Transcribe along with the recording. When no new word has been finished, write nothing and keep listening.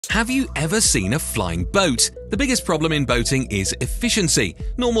Have you ever seen a flying boat? The biggest problem in boating is efficiency.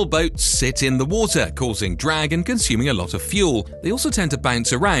 Normal boats sit in the water, causing drag and consuming a lot of fuel. They also tend to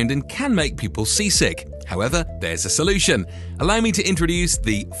bounce around and can make people seasick. However, there's a solution. Allow me to introduce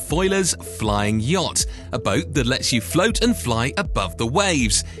the Foilers Flying Yacht, a boat that lets you float and fly above the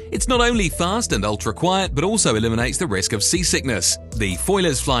waves. It's not only fast and ultra-quiet, but also eliminates the risk of seasickness. The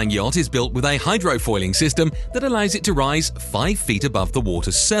Foilers Flying Yacht is built with a hydrofoiling system that allows it to rise 5 feet above the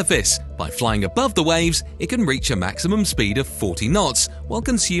water's surface. By flying above the waves, it can reach a maximum speed of 40 knots while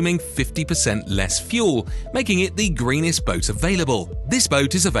consuming 50% less fuel, making it the greenest boat available. This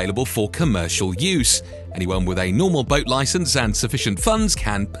boat is available for commercial use. Anyone with a normal boat license and sufficient funds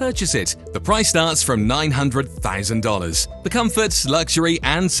can purchase it. The price starts from $900,000. The comfort, luxury,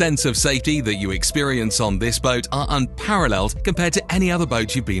 and sense of safety that you experience on this boat are unparalleled compared to any other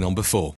boat you've been on before.